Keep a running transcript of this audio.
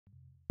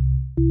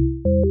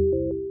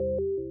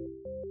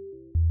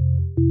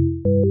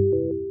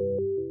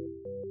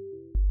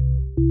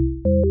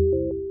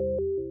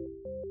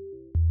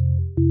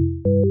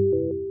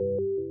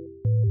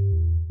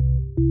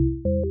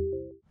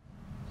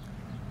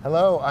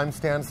Hello, I'm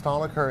Stan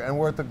Stoliker, and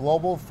we're at the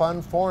Global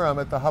Fun Forum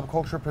at the Hub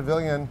Culture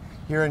Pavilion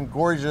here in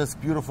gorgeous,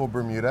 beautiful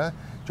Bermuda.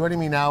 Joining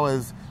me now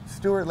is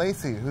Stuart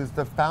Lacey, who's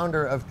the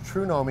founder of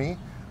Trunomi,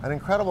 an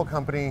incredible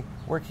company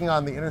working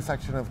on the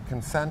intersection of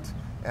consent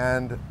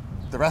and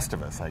the rest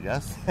of us, I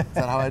guess. Is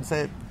that how I'd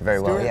say it? Very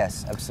Stuart? well,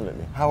 yes,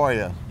 absolutely. How are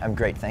you? I'm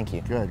great, thank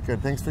you. Good,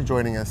 good. Thanks for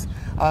joining us.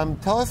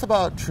 Tell us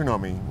about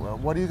Trunomi.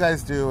 What do you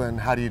guys do and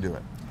how do you do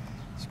it?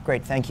 It's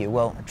great, thank you.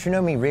 Well,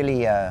 Trunomi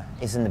really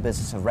is in the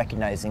business of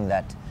recognizing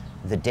that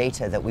the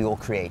data that we all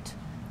create,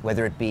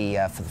 whether it be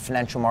for the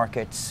financial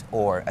markets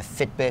or a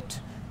Fitbit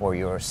or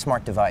your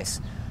smart device,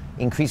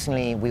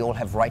 increasingly we all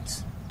have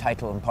rights,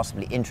 title, and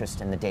possibly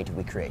interest in the data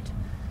we create.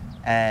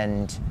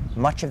 And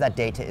much of that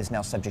data is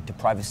now subject to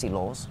privacy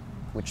laws,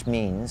 which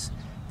means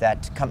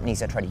that companies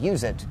that try to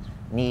use it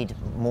need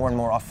more and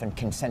more often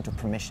consent or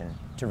permission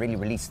to really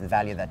release the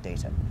value of that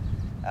data.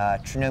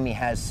 Trunomi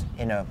has,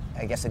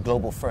 I guess, a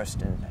global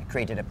first, and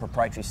created a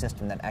proprietary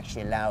system that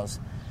actually allows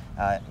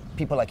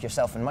people like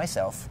yourself and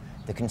myself,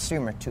 the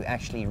consumer, to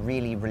actually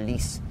really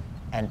release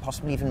and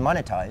possibly even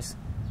monetize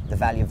the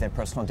value of their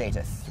personal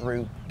data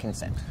through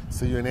consent.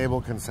 So you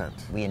enable consent?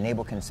 We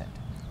enable consent.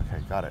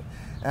 Okay, got it.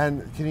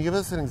 And can you give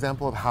us an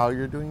example of how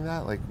you're doing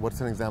that? Like,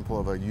 what's an example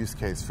of a use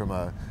case from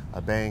a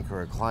bank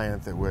or a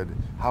client that would,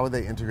 how would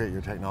they integrate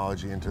your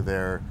technology into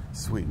their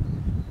suite?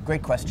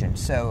 Great question.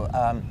 So,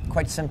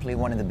 quite simply,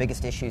 one of the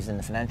biggest issues in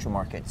the financial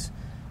markets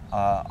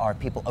are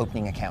people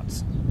opening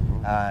accounts.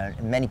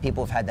 Many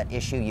people have had that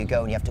issue. You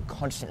go and you have to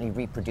constantly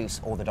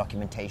reproduce all the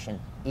documentation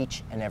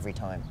each and every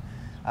time.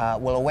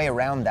 Well, a way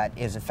around that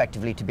is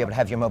effectively to be able to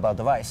have your mobile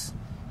device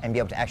and be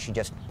able to actually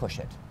just push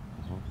it.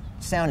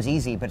 Sounds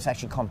easy, but it's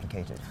actually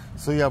complicated.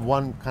 So you have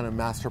one kind of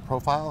master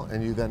profile,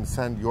 and you then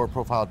send your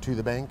profile to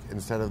the bank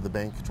instead of the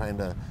bank trying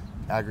to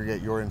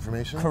aggregate your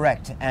information?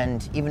 Correct,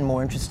 and even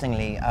more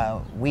interestingly,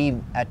 we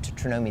at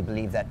Trunomi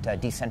believe that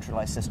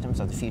decentralized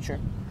systems are the future.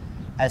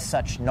 As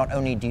such, not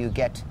only do you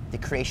get the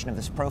creation of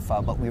this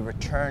profile, but we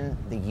return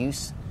the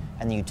use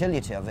and the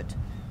utility of it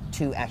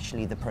to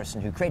actually the person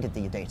who created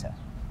the data,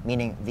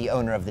 meaning the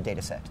owner of the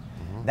data set.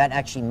 That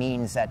actually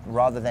means that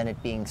rather than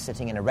it being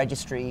sitting in a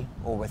registry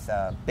or with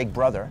a big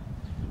brother,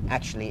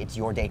 actually it's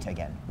your data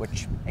again,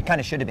 which it kind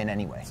of should have been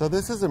anyway. So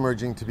this is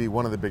emerging to be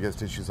one of the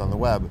biggest issues on the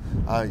web.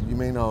 You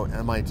may know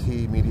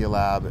MIT Media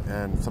Lab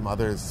and some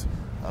others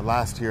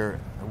last year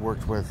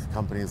worked with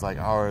companies like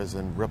ours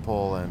and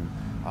Ripple and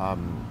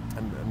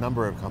a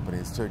number of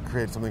companies to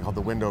create something called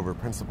the Windover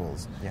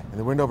Principles. Yeah. And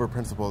the Windover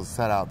Principles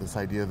set out this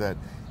idea that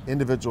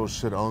individuals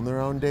should own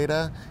their own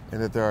data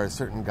and that there are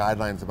certain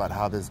guidelines about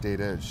how this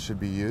data should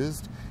be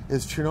used.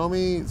 Is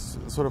Trunomi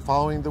sort of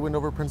following the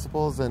Windover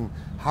Principles, and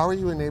how are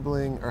you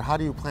enabling, or how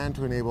do you plan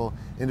to enable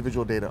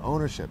individual data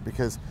ownership?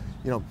 Because,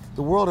 you know,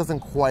 the world isn't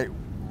quite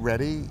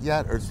ready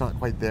yet, or it's not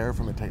quite there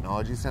from a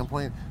technology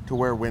standpoint to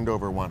where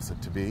Windover wants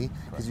it to be,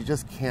 because you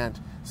just can't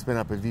spin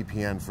up a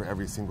VPN for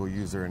every single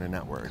user in a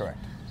network. Correct.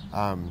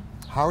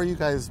 How are you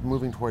guys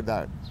moving toward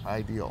that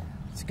ideal?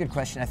 It's a good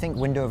question. I think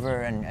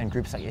Windover and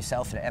groups like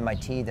yourself at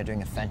MIT, they're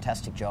doing a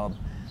fantastic job.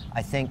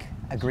 I think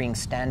agreeing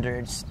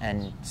standards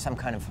and some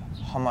kind of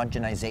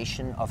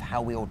homogenization of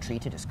how we all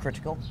treat it is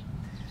critical.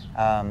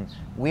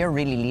 We are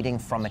really leading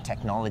from a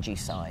technology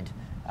side.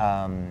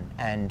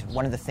 And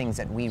one of the things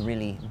that we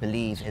really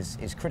believe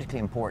is critically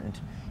important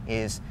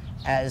is,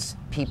 as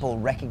people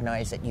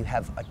recognize that you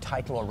have a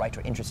title or right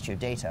or interest to your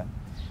data,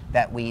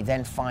 that we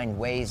then find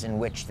ways in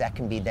which that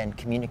can be then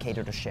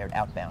communicated or shared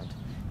outbound.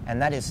 And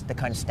that is the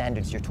kind of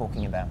standards you're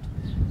talking about.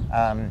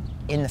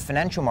 In the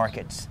financial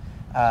markets,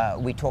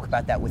 we talk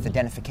about that with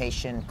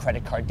identification,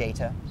 credit card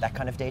data, that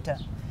kind of data.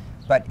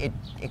 But it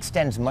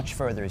extends much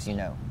further, as you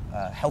know,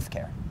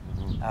 healthcare.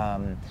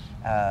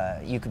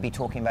 You could be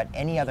talking about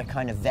any other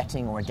kind of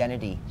vetting or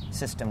identity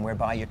system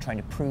whereby you're trying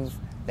to prove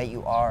that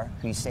you are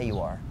who you say you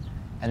are.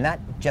 And that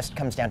just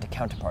comes down to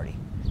counterparty,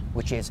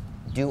 which is,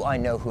 do I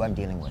know who I'm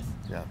dealing with?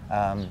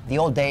 Yeah. The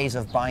old days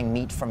of buying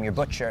meat from your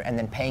butcher and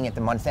then paying at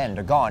the month end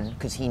are gone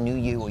because he knew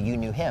you or you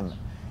knew him.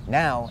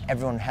 Now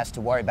everyone has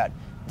to worry about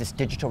this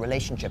digital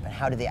relationship and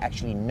how do they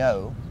actually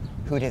know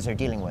who it is they're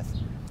dealing with.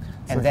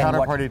 So and then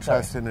counterparty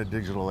trust in a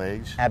digital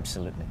age?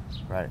 Absolutely.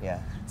 Right.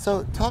 Yeah.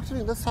 So talk to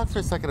me, let's talk for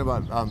a second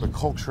about the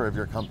culture of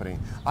your company.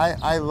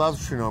 I love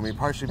Trunomi,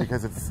 partially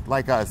because it's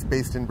like us,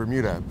 based in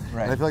Bermuda.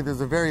 Right. And I feel like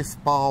there's a very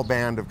small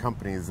band of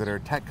companies that are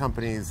tech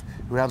companies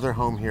who have their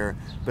home here,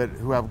 but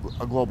who have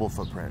a global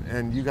footprint.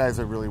 And you guys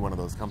are really one of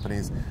those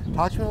companies.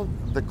 Talk to me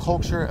about the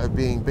culture of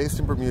being based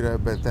in Bermuda,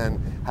 but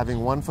then having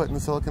one foot in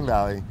Silicon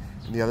Valley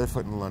and the other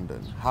foot in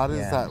London. How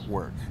does that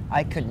work?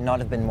 I could not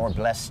have been more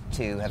blessed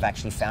to have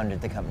actually founded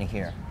the company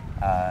here.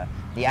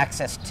 The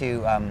access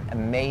to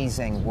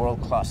amazing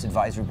world-class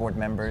advisory board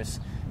members,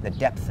 the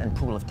depth and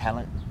pool of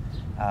talent,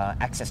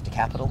 access to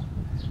capital,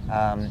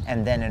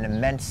 and then an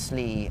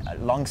immensely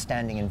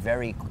long-standing and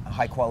very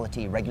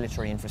high-quality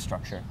regulatory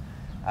infrastructure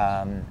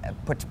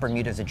puts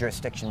Bermuda as a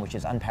jurisdiction which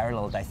is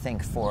unparalleled, I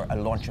think, for a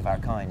launch of our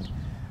kind.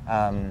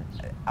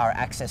 Our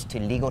access to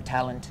legal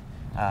talent,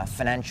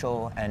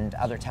 financial and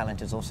other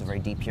talent is also very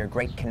deep here.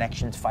 Great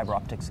connections, fiber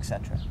optics,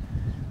 etc.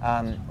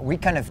 We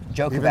kind of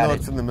joke Even about though it.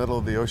 it's in the middle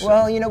of the ocean.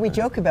 Well, you know, we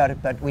joke about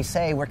it, but we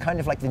say we're kind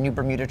of like the new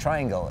Bermuda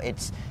Triangle.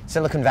 It's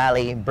Silicon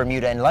Valley,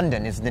 Bermuda, and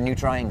London is the new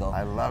triangle.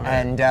 I love it.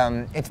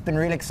 And it's been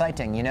really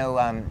exciting. You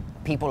know,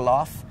 people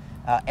laugh.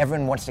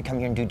 Everyone wants to come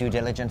here and do due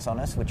diligence on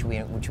us, which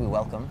we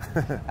welcome.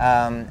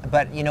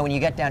 But you know, when you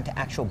get down to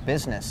actual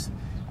business,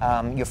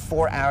 you're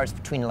 4 hours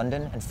between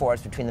London and 4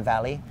 hours between the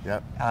Valley.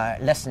 Yep.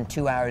 Less than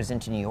 2 hours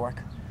into New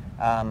York.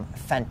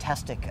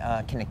 Fantastic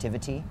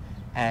connectivity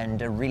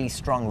and a really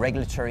strong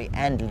regulatory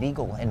and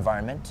legal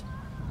environment,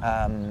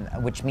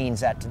 which means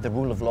that the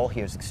rule of law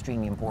here is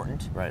extremely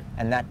important. Right.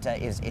 And that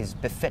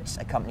befits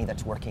a company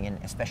that's working in,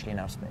 especially in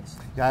our space.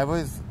 Yeah, I've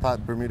always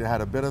thought Bermuda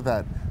had a bit of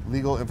that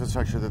legal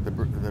infrastructure that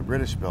the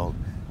British built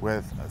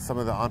with some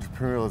of the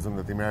entrepreneurialism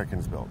that the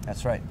Americans built.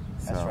 That's right.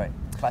 That's right.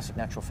 Classic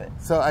natural fit.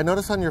 So I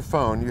noticed on your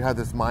phone you have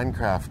this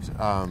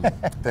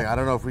Minecraft thing. I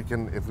don't know if we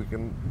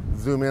can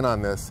zoom in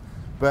on this,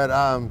 but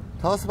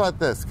tell us about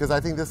this, because I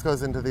think this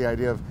goes into the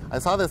idea of, I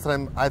saw this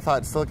and I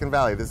thought Silicon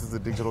Valley, this is a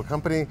digital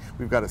company,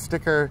 we've got a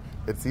sticker,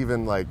 it's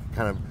even like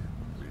kind of,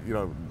 you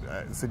know,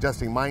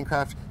 suggesting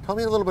Minecraft. Tell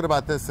me a little bit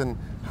about this, and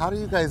how do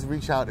you guys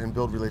reach out and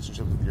build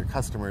relationships with your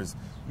customers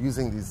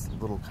using these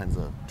little kinds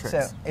of tricks?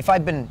 So if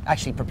I'd been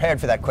actually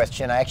prepared for that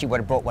question, I actually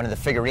would have brought one of the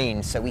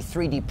figurines. So we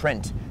 3D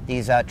print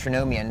these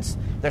Trunomians.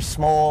 They're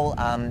small,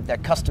 they're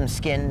custom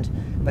skinned,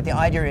 but the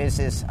idea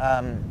is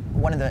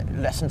one of the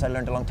lessons I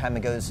learned a long time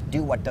ago is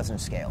do what doesn't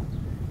scale.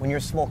 When you're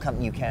a small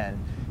company, you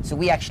can. So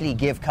we actually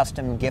give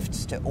custom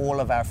gifts to all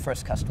of our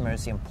first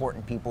customers, the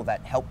important people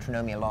that help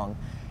Trunomi along,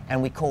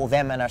 and we call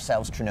them and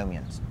ourselves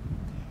Trunomians.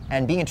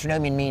 And being a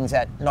Trunomian means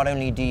that not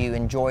only do you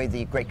enjoy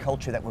the great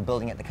culture that we're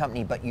building at the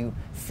company, but you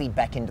feed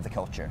back into the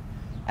culture.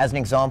 As an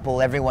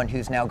example, everyone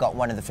who's now got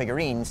one of the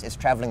figurines is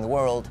traveling the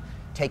world,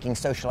 taking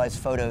socialized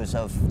photos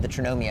of the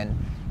Trunomian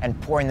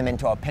and pouring them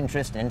into our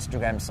Pinterest and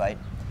Instagram site,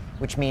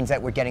 which means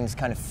that we're getting this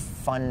kind of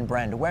fun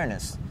brand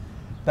awareness.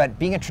 But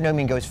being a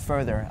Trunomian goes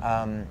further.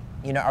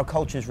 You know, our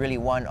culture is really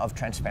one of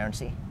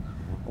transparency,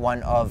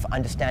 one of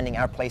understanding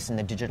our place in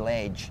the digital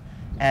age.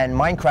 And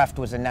Minecraft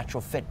was a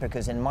natural fit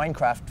because in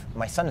Minecraft,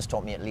 my son has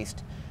taught me at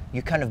least,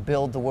 you kind of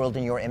build the world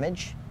in your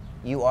image.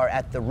 You are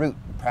at the root,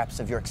 perhaps,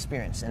 of your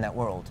experience in that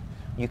world.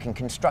 You can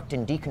construct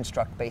and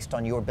deconstruct based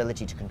on your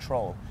ability to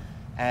control.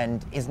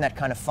 And isn't that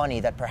kind of funny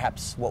that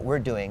perhaps what we're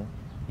doing,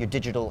 your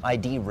digital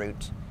ID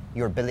route,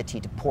 your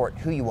ability to port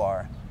who you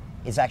are,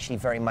 is actually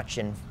very much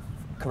in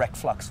correct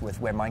flux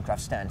with where Minecraft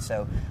stands.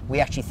 So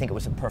we actually think it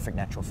was a perfect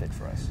natural fit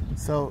for us.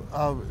 So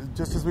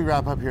just as we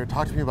wrap up here,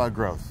 talk to me about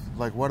growth.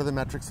 Like, what are the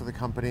metrics of the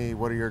company?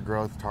 What are your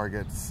growth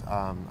targets?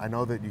 I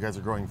know that you guys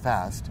are growing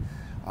fast.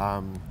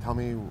 Tell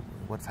me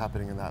what's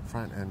happening in that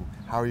front, and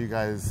how are you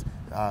guys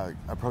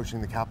approaching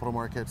the capital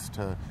markets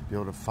to be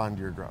able to fund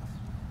your growth?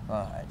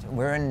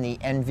 We're in the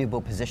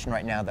enviable position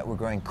right now that we're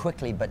growing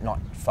quickly but not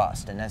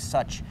fast, and as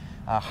such,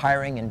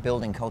 hiring and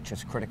building culture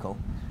is critical.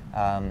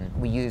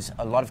 We use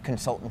a lot of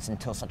consultants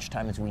until such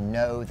time as we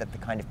know that the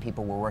kind of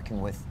people we're working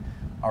with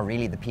are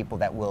really the people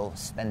that will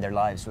spend their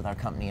lives with our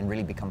company and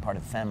really become part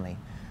of the family.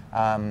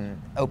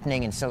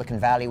 Opening in Silicon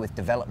Valley with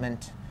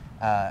development,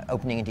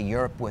 opening into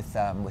Europe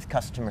with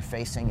customer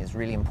facing is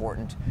really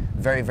important.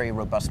 Very, very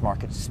robust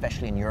markets,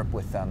 especially in Europe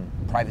with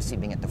privacy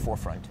being at the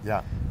forefront.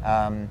 Yeah.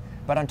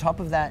 But on top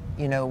of that,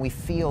 you know, we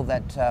feel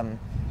that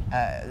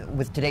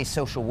with today's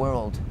social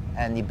world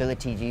and the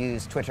ability to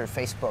use Twitter,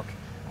 Facebook,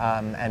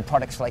 and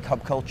products like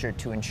Hub Culture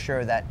to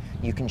ensure that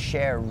you can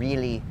share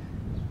really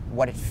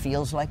what it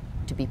feels like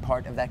to be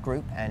part of that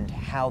group and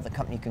how the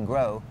company can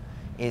grow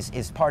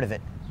is part of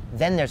it.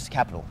 Then there's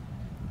capital.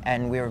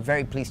 And we're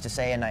very pleased to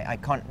say, and I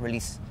can't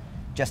release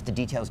just the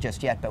details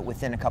just yet, but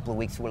within a couple of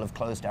weeks we'll have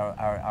closed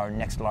our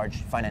next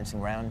large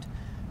financing round.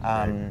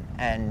 Right.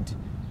 And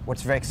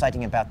what's very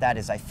exciting about that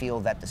is I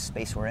feel that the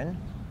space we're in,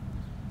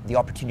 the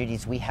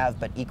opportunities we have,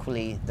 but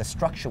equally the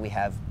structure we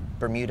have,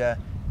 Bermuda,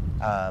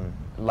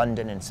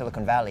 London and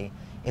Silicon Valley,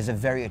 is a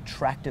very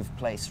attractive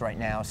place right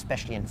now,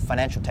 especially in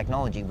financial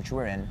technology, which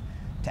we're in,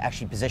 to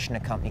actually position a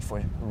company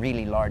for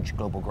really large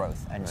global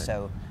growth. And right.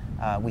 So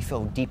we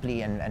feel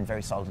deeply and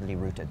very solidly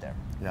rooted there.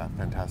 Yeah,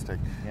 fantastic.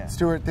 Yeah.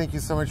 Stuart, thank you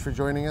so much for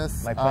joining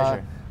us. My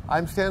pleasure.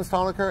 I'm Stan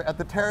Stolniker at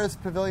the Terrace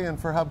Pavilion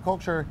for Hub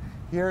Culture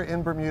here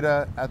in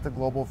Bermuda at the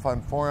Global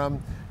Fund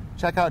Forum.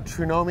 Check out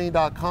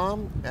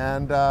Trunomi.com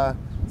and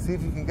see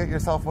if you can get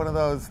yourself one of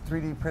those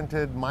 3D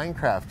printed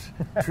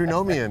Minecraft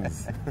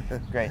Trunomians.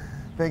 Great.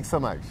 Thanks so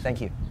much.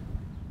 Thank you.